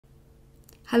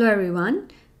Hello everyone,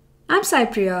 I'm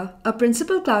Cypriya, a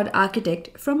Principal Cloud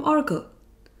Architect from Oracle.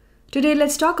 Today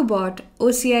let's talk about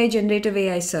OCI Generative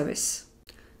AI Service.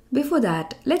 Before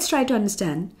that, let's try to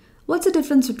understand what's the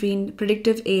difference between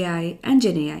predictive AI and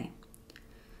GenAI.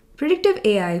 Predictive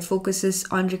AI focuses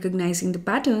on recognizing the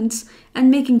patterns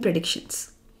and making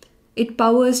predictions. It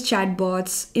powers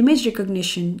chatbots, image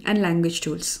recognition, and language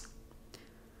tools.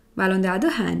 While on the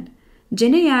other hand,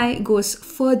 GenAI goes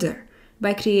further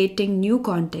by creating new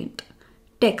content,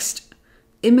 text,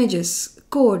 images,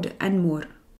 code, and more.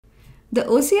 The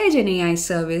OCI GenAI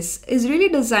service is really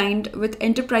designed with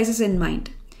enterprises in mind,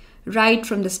 right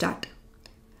from the start.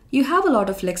 You have a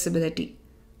lot of flexibility.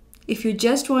 If you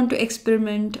just want to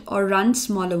experiment or run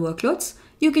smaller workloads,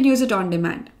 you can use it on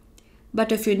demand.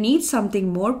 But if you need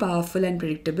something more powerful and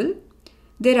predictable,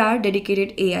 there are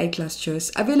dedicated AI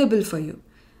clusters available for you,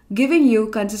 giving you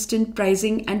consistent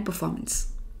pricing and performance.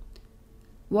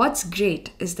 What's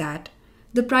great is that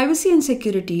the privacy and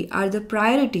security are the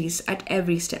priorities at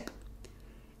every step.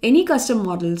 Any custom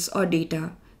models or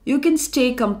data, you can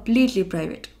stay completely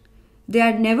private. They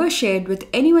are never shared with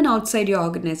anyone outside your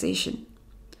organization.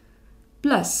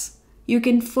 Plus, you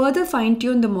can further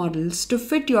fine-tune the models to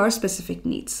fit your specific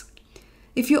needs.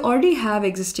 If you already have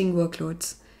existing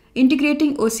workloads,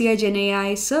 integrating OCI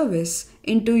GenAI service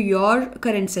into your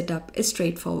current setup is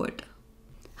straightforward.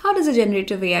 How does a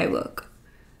generative AI work?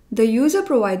 The user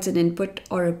provides an input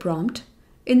or a prompt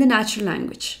in the natural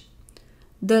language.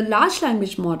 The large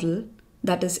language model,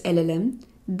 that is LLM,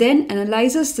 then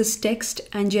analyzes this text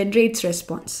and generates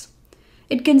response.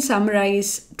 It can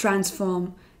summarize,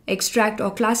 transform, extract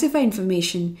or classify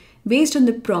information based on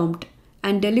the prompt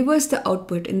and delivers the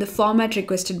output in the format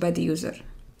requested by the user.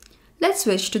 Let's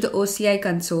switch to the OCI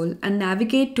Console and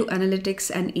navigate to Analytics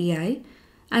and AI,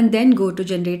 and then go to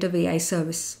Generative AI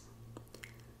Service.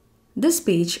 This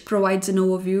page provides an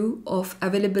overview of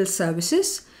available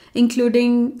services,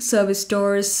 including service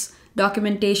stores,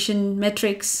 documentation,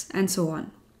 metrics, and so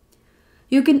on.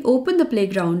 You can open the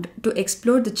playground to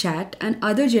explore the chat and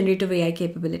other generative AI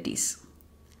capabilities.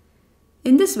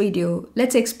 In this video,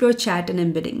 let's explore chat and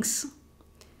embeddings.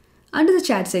 Under the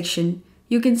chat section,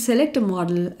 you can select a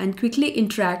model and quickly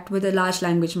interact with a large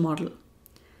language model.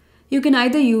 You can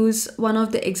either use one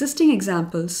of the existing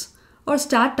examples or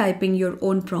start typing your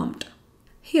own prompt.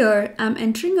 Here, I'm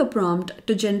entering a prompt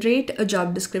to generate a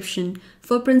job description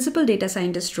for Principal Data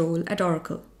Scientist role at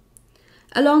Oracle,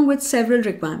 along with several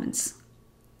requirements.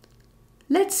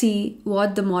 Let's see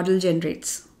what the model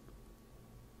generates.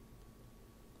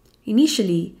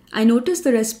 Initially, I noticed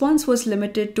the response was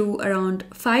limited to around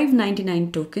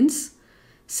 599 tokens.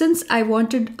 Since I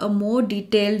wanted a more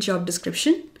detailed job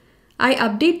description, I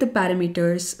update the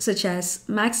parameters such as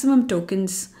maximum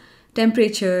tokens,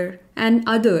 temperature, and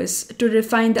others to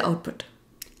refine the output.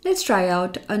 Let's try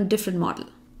out a different model.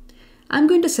 I'm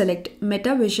going to select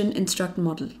MetaVision Instruct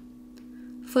model.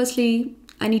 Firstly,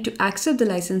 I need to accept the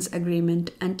license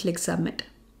agreement and click Submit.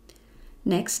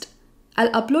 Next,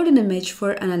 I'll upload an image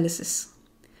for analysis.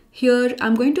 Here,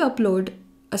 I'm going to upload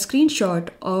a screenshot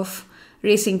of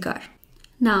racing car.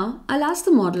 Now, I'll ask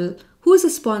the model who is the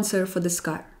sponsor for this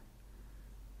car.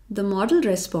 The model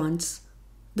responds,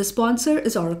 the sponsor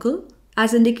is Oracle,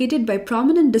 as indicated by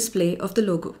prominent display of the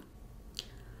logo.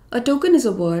 A token is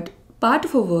a word, part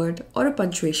of a word, or a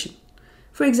punctuation.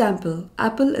 For example,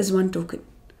 Apple is 1 token.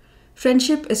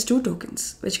 Friendship is 2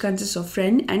 tokens, which consists of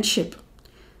friend and ship.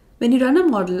 When you run a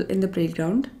model in the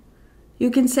playground, you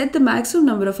can set the maximum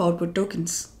number of output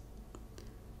tokens.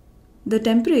 The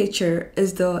temperature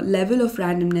is the level of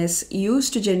randomness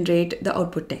used to generate the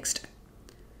output text.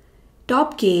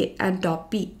 Top K and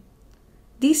top P.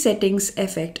 These settings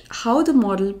affect how the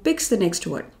model picks the next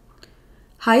word.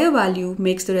 Higher value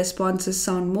makes the responses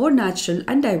sound more natural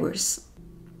and diverse.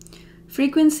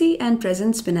 Frequency and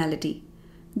presence penalty.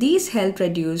 These help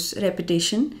reduce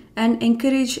repetition and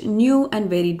encourage new and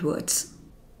varied words.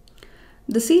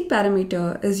 The seed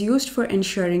parameter is used for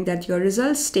ensuring that your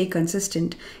results stay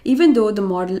consistent, even though the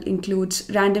model includes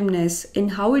randomness in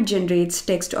how it generates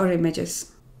text or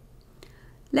images.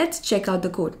 Let's check out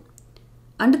the code.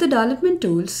 Under the development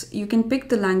tools, you can pick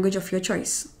the language of your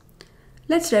choice.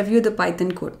 Let's review the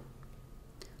Python code.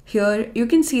 Here, you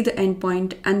can see the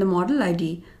endpoint and the model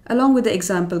ID along with the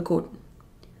example code.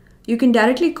 You can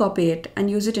directly copy it and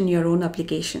use it in your own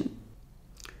application.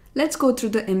 Let's go through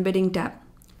the embedding tab.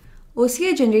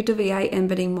 OCI Generative AI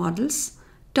embedding models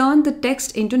turn the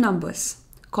text into numbers,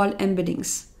 called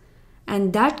embeddings,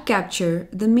 and that capture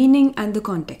the meaning and the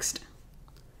context.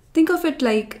 Think of it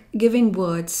like giving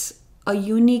words a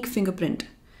unique fingerprint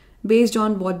based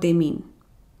on what they mean.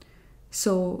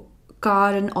 So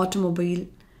car and automobile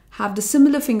have the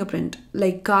similar fingerprint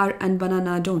like car and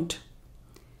banana don't.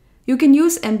 You can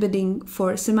use embedding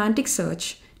for semantic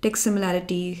search, text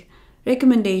similarity,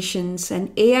 recommendations,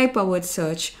 and AI-powered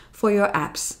search for your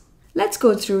apps. Let's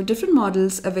go through different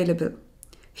models available.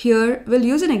 Here, we'll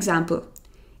use an example: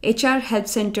 HR Help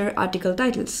Center article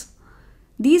titles.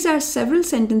 These are several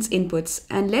sentence inputs,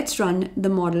 and let's run the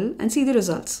model and see the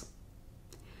results.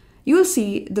 You'll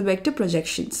see the vector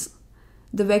projections.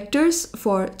 The vectors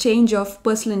for change of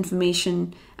personal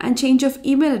information and change of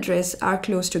email address are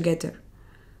close together,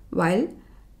 while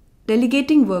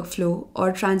delegating workflow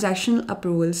or transactional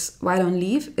approvals while on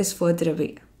leave is further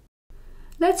away.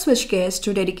 Let's switch gears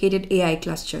to dedicated AI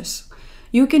clusters.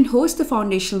 You can host the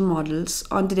foundational models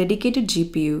on the dedicated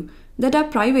GPU that are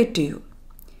private to you.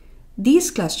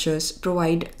 These clusters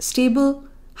provide stable,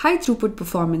 high throughput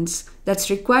performance that's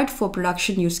required for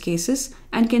production use cases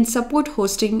and can support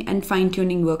hosting and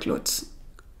fine-tuning workloads.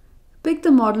 Pick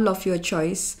the model of your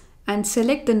choice and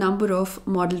select the number of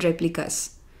model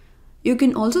replicas. You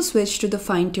can also switch to the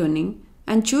fine-tuning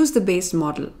and choose the base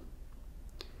model.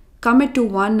 Commit to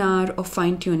 1 hour of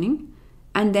fine-tuning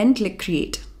and then click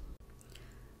Create.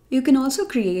 You can also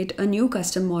create a new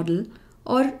custom model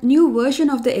or new version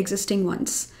of the existing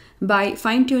ones by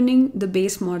fine-tuning the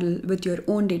base model with your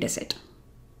own dataset.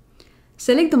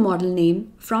 Select the model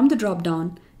name from the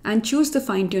drop-down and choose the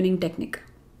fine-tuning technique.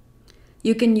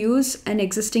 You can use an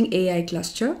existing AI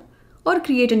cluster or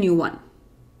create a new one.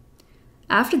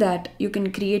 After that, you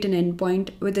can create an endpoint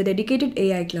with a dedicated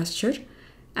AI cluster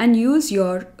and use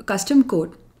your custom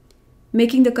code,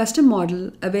 making the custom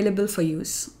model available for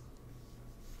use.